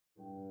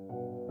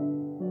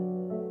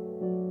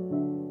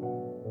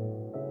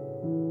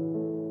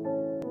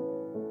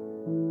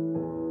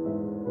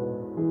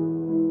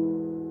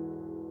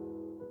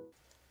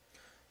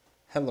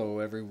Hello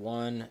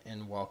everyone,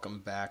 and welcome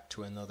back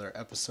to another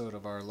episode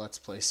of our Let's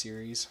Play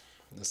series.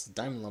 This is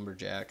Diamond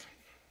Lumberjack.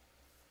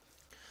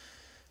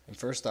 And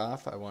first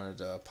off, I wanted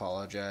to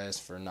apologize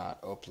for not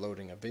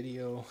uploading a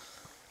video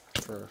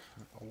for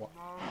a while.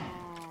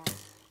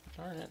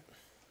 Darn it.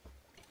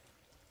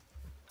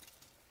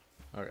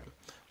 Okay.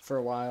 For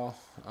a while.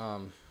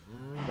 I've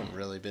been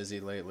really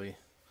busy lately.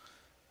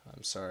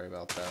 I'm sorry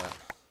about that.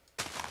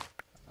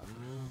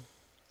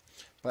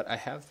 But I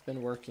have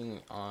been working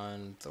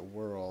on the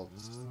world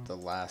the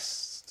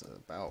last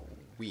about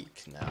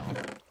week now.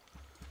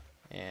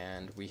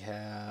 And we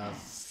have,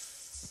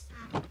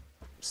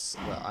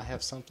 well, I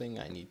have something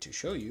I need to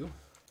show you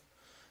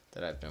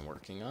that I've been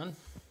working on.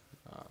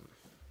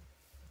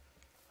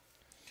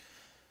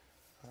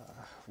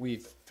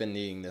 We've been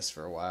needing this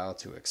for a while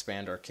to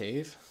expand our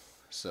cave,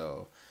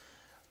 so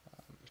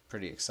I'm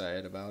pretty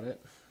excited about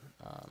it.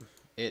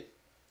 It,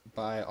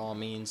 by all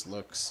means,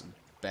 looks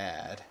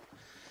bad.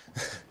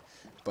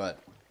 But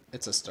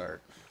it's a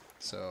start,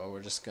 so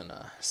we're just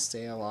gonna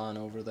sail on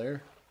over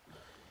there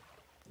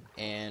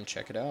and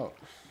check it out.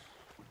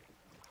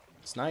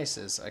 What's nice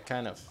is I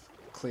kind of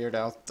cleared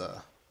out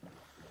the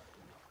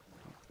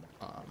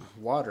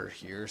water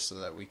here so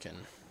that we can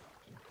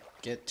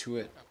get to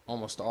it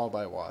almost all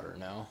by water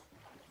now.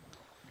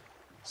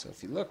 So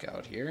if you look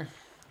out here,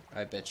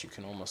 I bet you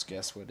can almost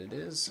guess what it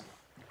is.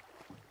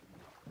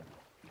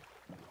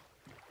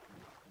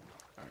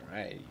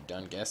 Alright, you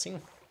done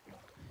guessing?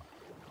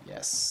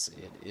 Yes,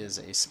 it is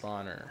a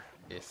spawner,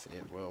 if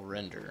it will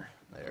render.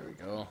 There we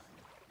go.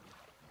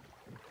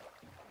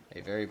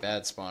 A very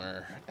bad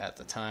spawner at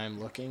the time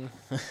looking.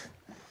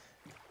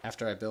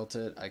 After I built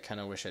it, I kind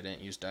of wish I didn't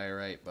use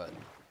diorite, but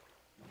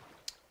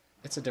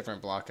it's a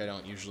different block I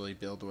don't usually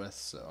build with,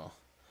 so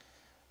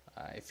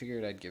I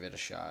figured I'd give it a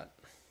shot.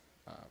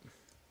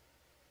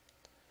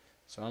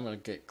 So I'm going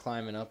to get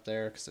climbing up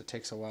there because it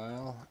takes a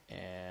while,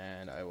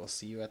 and I will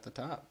see you at the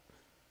top.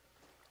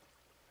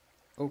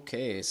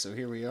 Okay, so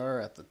here we are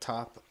at the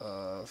top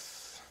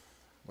of,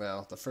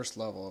 well, the first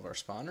level of our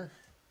spawner.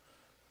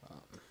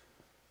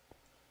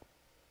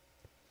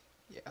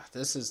 Yeah,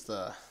 this is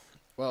the,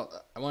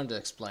 well, I wanted to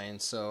explain.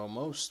 So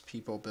most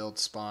people build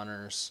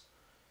spawners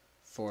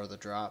for the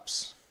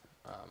drops.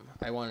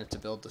 I wanted to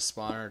build the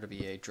spawner to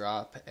be a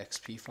drop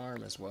XP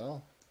farm as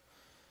well.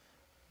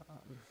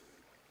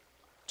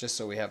 Just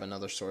so we have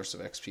another source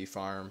of XP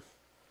farm.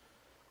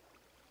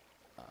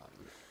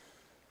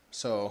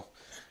 So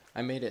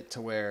I made it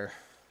to where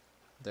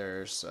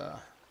there's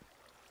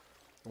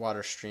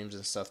water streams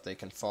and stuff they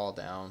can fall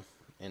down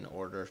in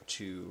order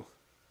to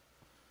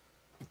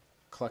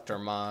collect our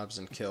mobs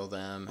and kill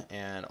them,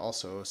 and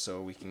also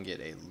so we can get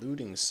a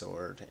looting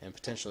sword and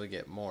potentially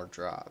get more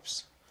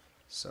drops.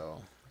 So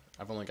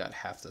I've only got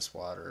half this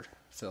water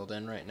filled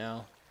in right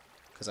now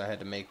because I had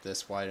to make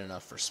this wide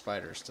enough for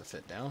spiders to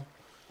fit down.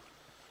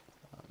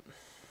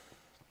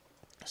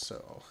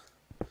 So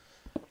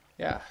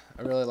yeah,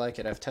 I really like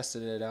it. I've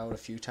tested it out a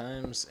few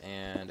times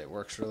and it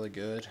works really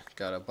good.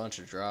 Got a bunch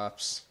of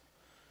drops.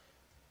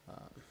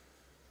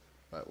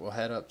 But we'll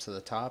head up to the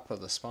top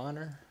of the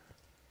spawner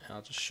and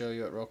I'll just show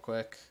you it real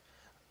quick.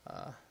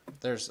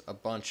 There's a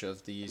bunch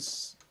of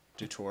these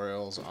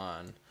tutorials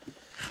on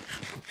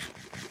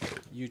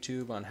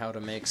YouTube on how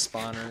to make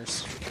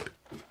spawners.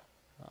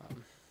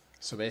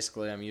 So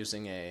basically I'm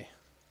using a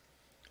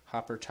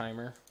hopper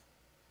timer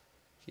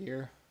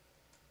here.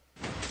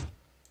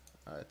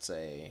 It's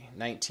a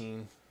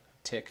 19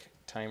 tick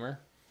timer.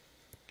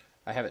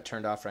 I have it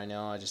turned off right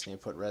now. I just need to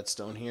put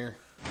redstone here,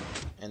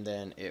 and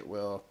then it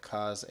will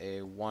cause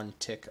a 1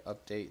 tick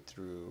update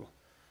through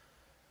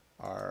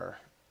our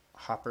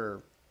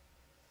hopper.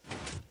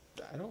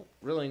 I don't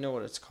really know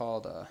what it's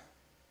called.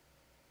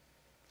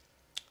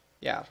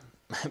 Yeah,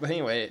 but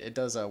anyway, it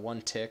does a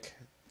 1 tick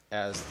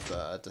as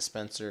the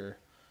dispenser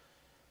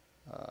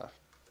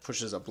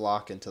pushes a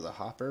block into the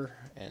hopper,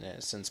 and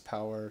it sends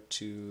power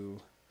to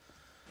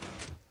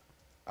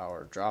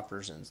our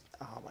droppers, and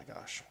oh my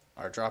gosh,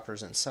 our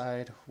droppers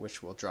inside,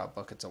 which will drop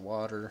buckets of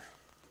water.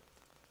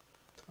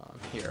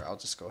 Here, I'll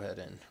just go ahead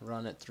and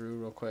run it through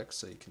real quick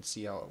so you can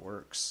see how it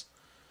works,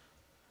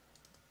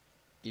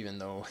 even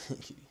though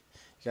you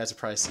guys have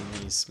probably seen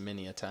these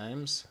many a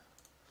times.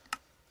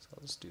 So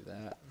I'll just do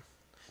that.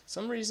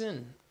 Some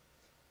reason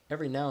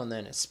every now and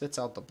then it spits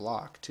out the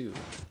block too.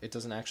 It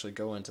doesn't actually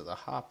go into the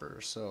hopper,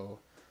 so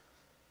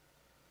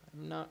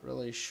I'm not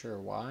really sure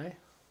why.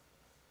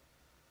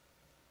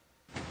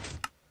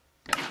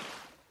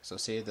 So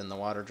see, then the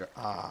water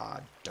ah,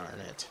 darn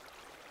it.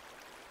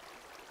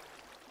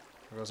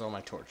 There goes all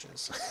my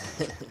torches.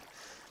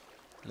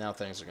 Now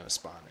things are going to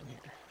spawn in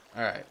here.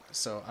 Alright,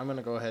 so I'm going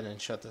to go ahead and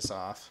shut this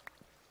off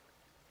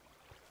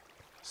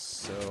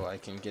so I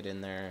can get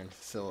in there and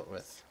fill it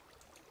with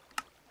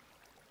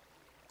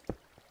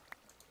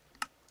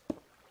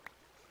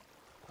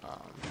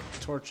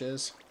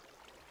torches.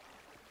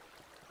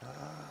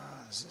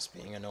 This is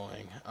being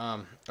annoying.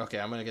 Okay,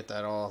 I'm going to get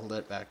that all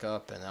lit back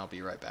up and I'll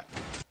be right back.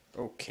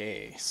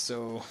 Okay,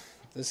 so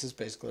this is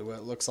basically what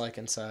it looks like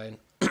inside.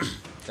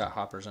 Got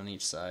hoppers on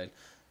each side.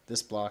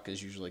 this block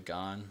is usually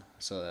gone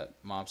so that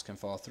mobs can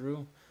fall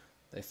through.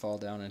 They fall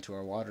down into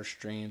our water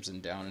streams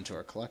and down into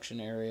our collection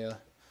area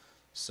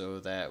so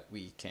that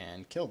we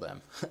can kill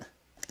them.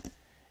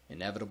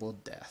 Inevitable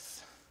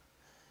death.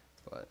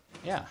 But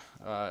yeah,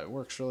 it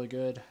works really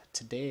good.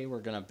 Today we're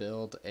gonna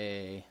build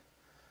a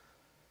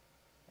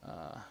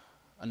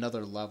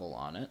another level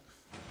on it.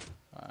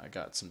 I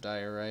got some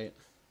diorite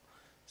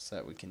so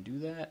that we can do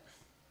that.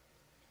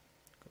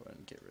 Go ahead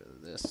and get rid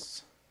of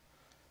this.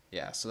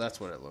 Yeah, so that's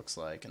what it looks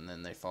like, and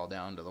then they fall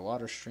down to the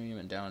water stream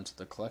and down to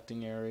the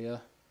collecting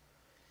area,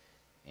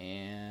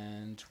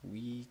 and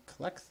we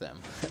collect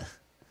them.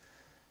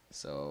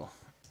 So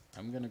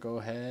I'm gonna go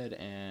ahead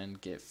and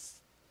get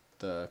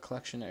the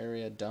collection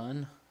area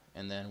done,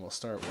 and then we'll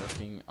start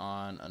working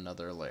on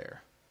another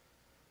layer.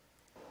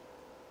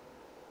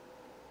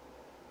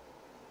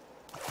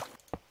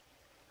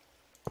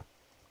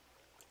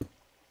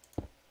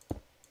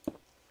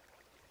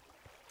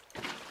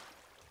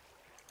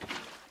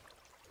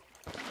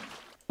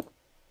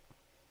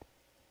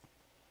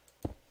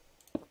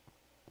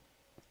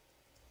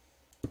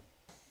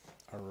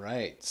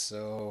 Alright,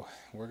 so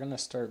we're going to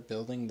start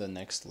building the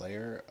next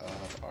layer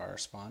of our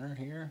spawner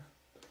here.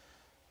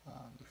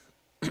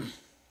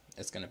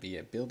 It's going to be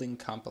a building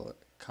compilation.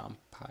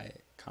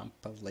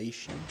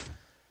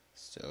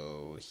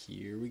 So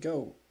here we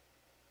go.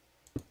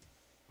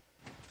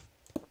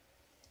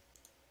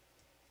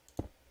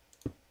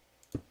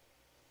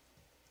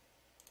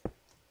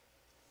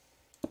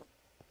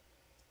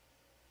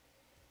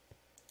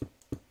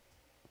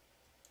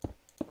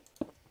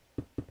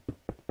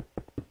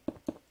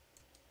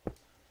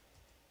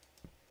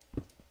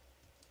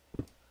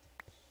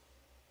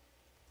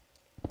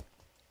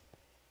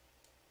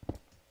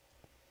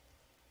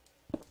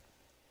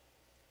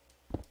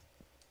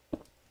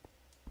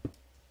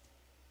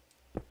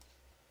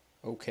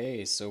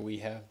 Okay, so we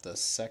have the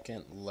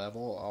second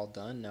level all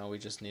done. Now we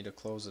just need to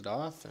close it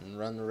off and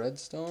run the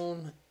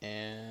redstone,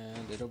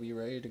 and it'll be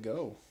ready to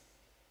go.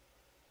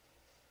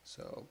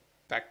 So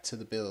back to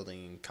the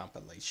building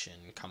compilation.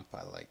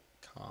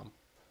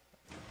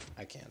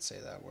 I can't say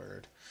that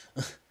word.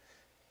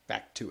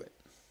 Back to it.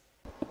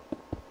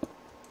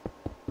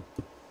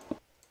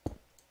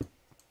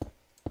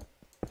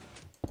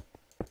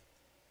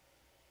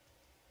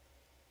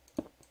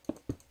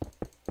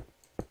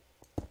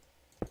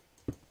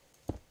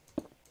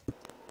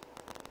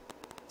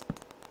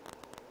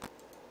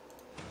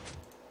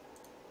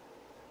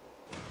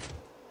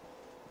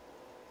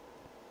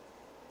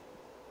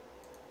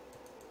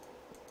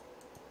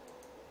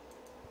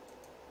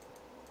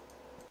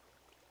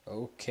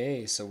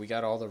 Okay, so we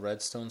got all the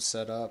redstone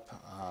set up.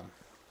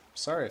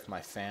 Sorry if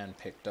my fan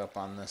picked up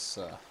on this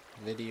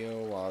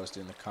video while I was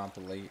doing the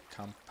compilation,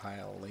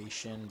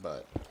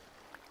 but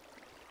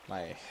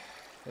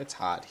it's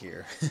hot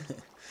here.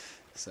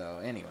 So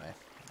anyway,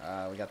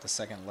 we got the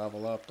second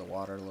level up. The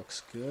water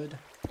looks good.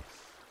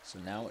 So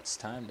now it's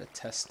time to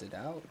test it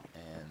out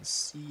and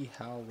see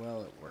how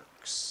well it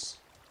works.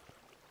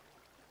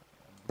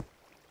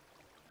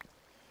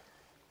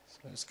 So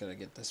I just gotta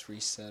get this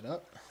reset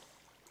up.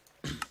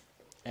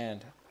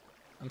 And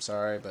I'm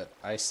sorry, but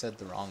I said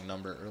the wrong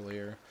number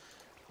earlier.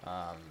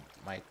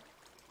 My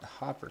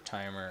hopper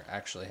timer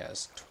actually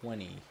has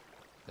 20.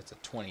 It's a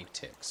 20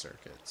 tick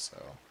circuit, so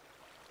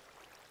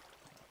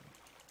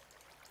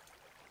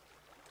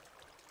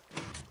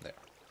there.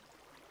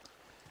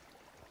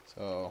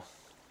 So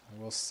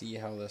we'll see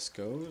how this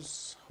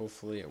goes.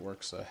 Hopefully it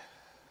works a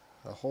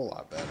whole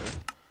lot better.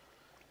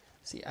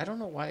 See, I don't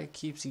know why it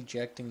keeps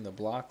ejecting the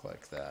block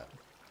like that.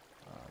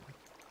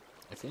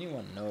 If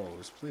anyone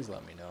knows, please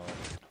let me know.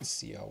 Let's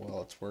see how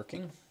well it's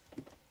working.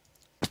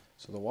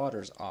 So the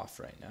water's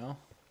off right now.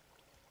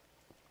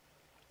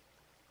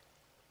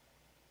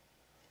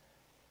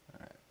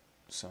 Alright,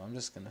 so I'm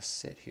just going to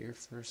sit here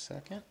for a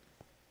second.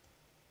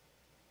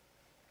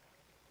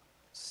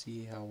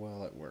 See how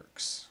well it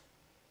works.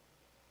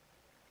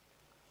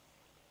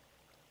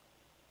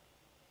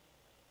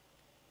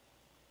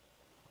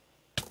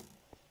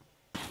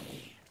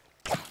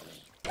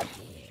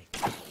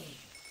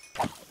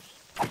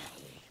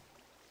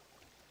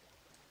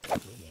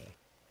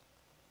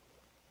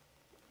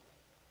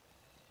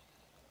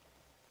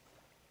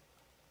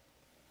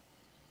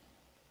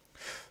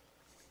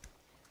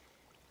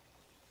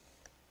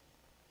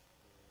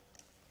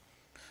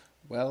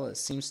 Well, it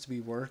seems to be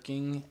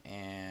working,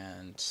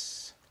 and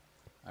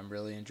I'm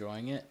really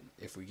enjoying it.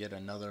 If we get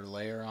another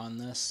layer on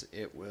this,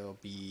 it will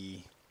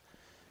be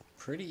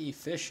pretty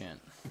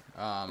efficient.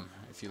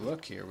 If you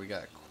look here, we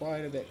got quite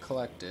a bit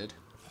collected.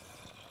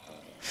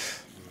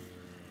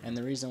 And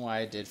the reason why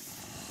I did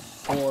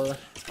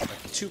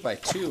 2 by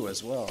 2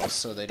 as well,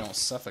 so they don't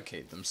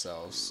suffocate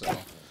themselves. So,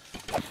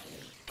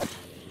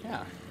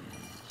 yeah.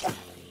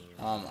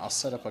 I'll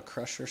set up a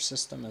crusher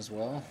system as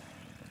well,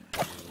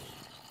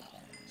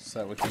 so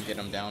that we can get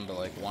them down to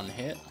like one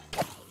hit.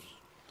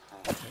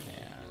 And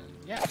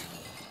yeah,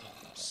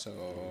 so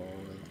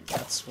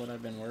that's what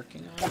I've been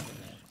working on.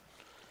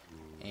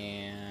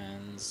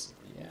 And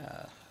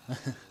yeah,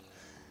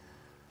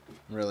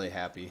 I'm really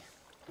happy.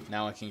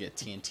 Now I can get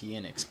TNT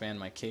and expand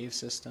my cave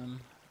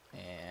system,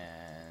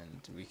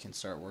 and we can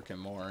start working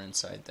more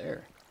inside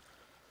there.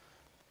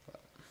 But,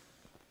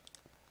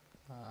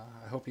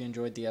 I hope you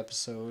enjoyed the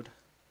episode.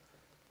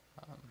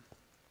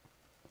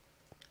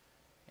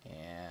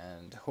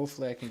 And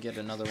hopefully I can get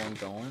another one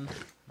going.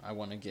 I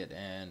want to get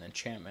an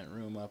enchantment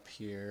room up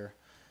here,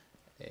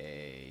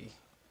 a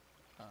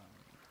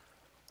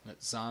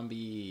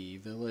zombie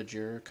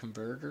villager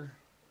converter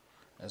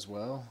as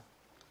well,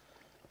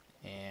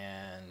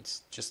 and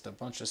just a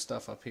bunch of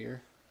stuff up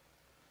here.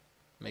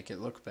 Make it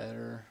look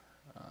better.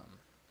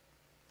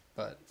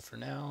 But for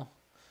now,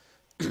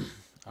 I'm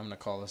going to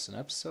call this an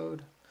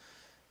episode.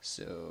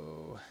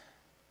 So,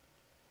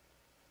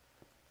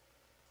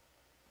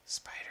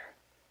 spider.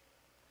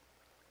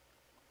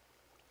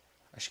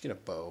 I should get a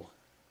bow,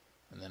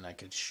 and then I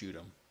could shoot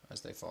them as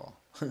they fall.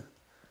 But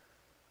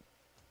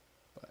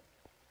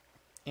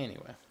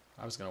anyway,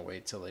 I was going to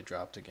wait till they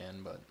dropped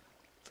again, but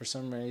for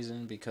some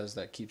reason, because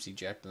that keeps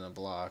ejecting the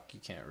block, you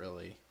can't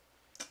really...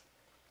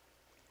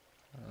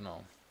 I don't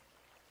know.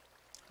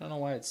 I don't know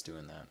why it's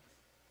doing that.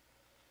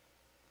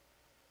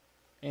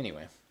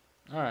 Anyway,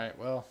 alright,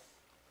 well,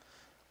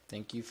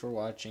 thank you for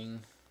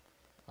watching.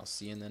 I'll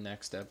see you in the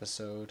next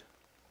episode.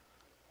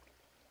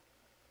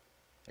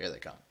 Here they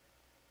come.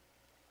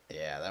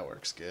 Yeah, that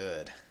works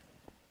good.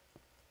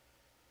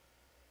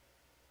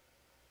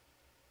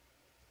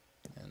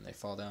 And they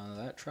fall down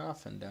into that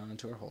trough and down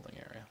into our holding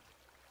area.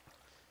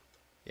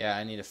 Yeah,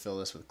 I need to fill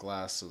this with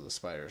glass so the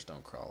spiders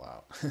don't crawl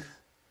out.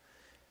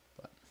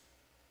 But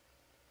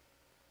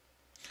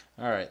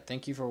alright,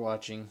 thank you for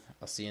watching.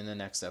 I'll see you in the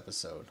next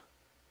episode.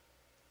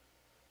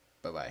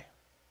 Bye-bye.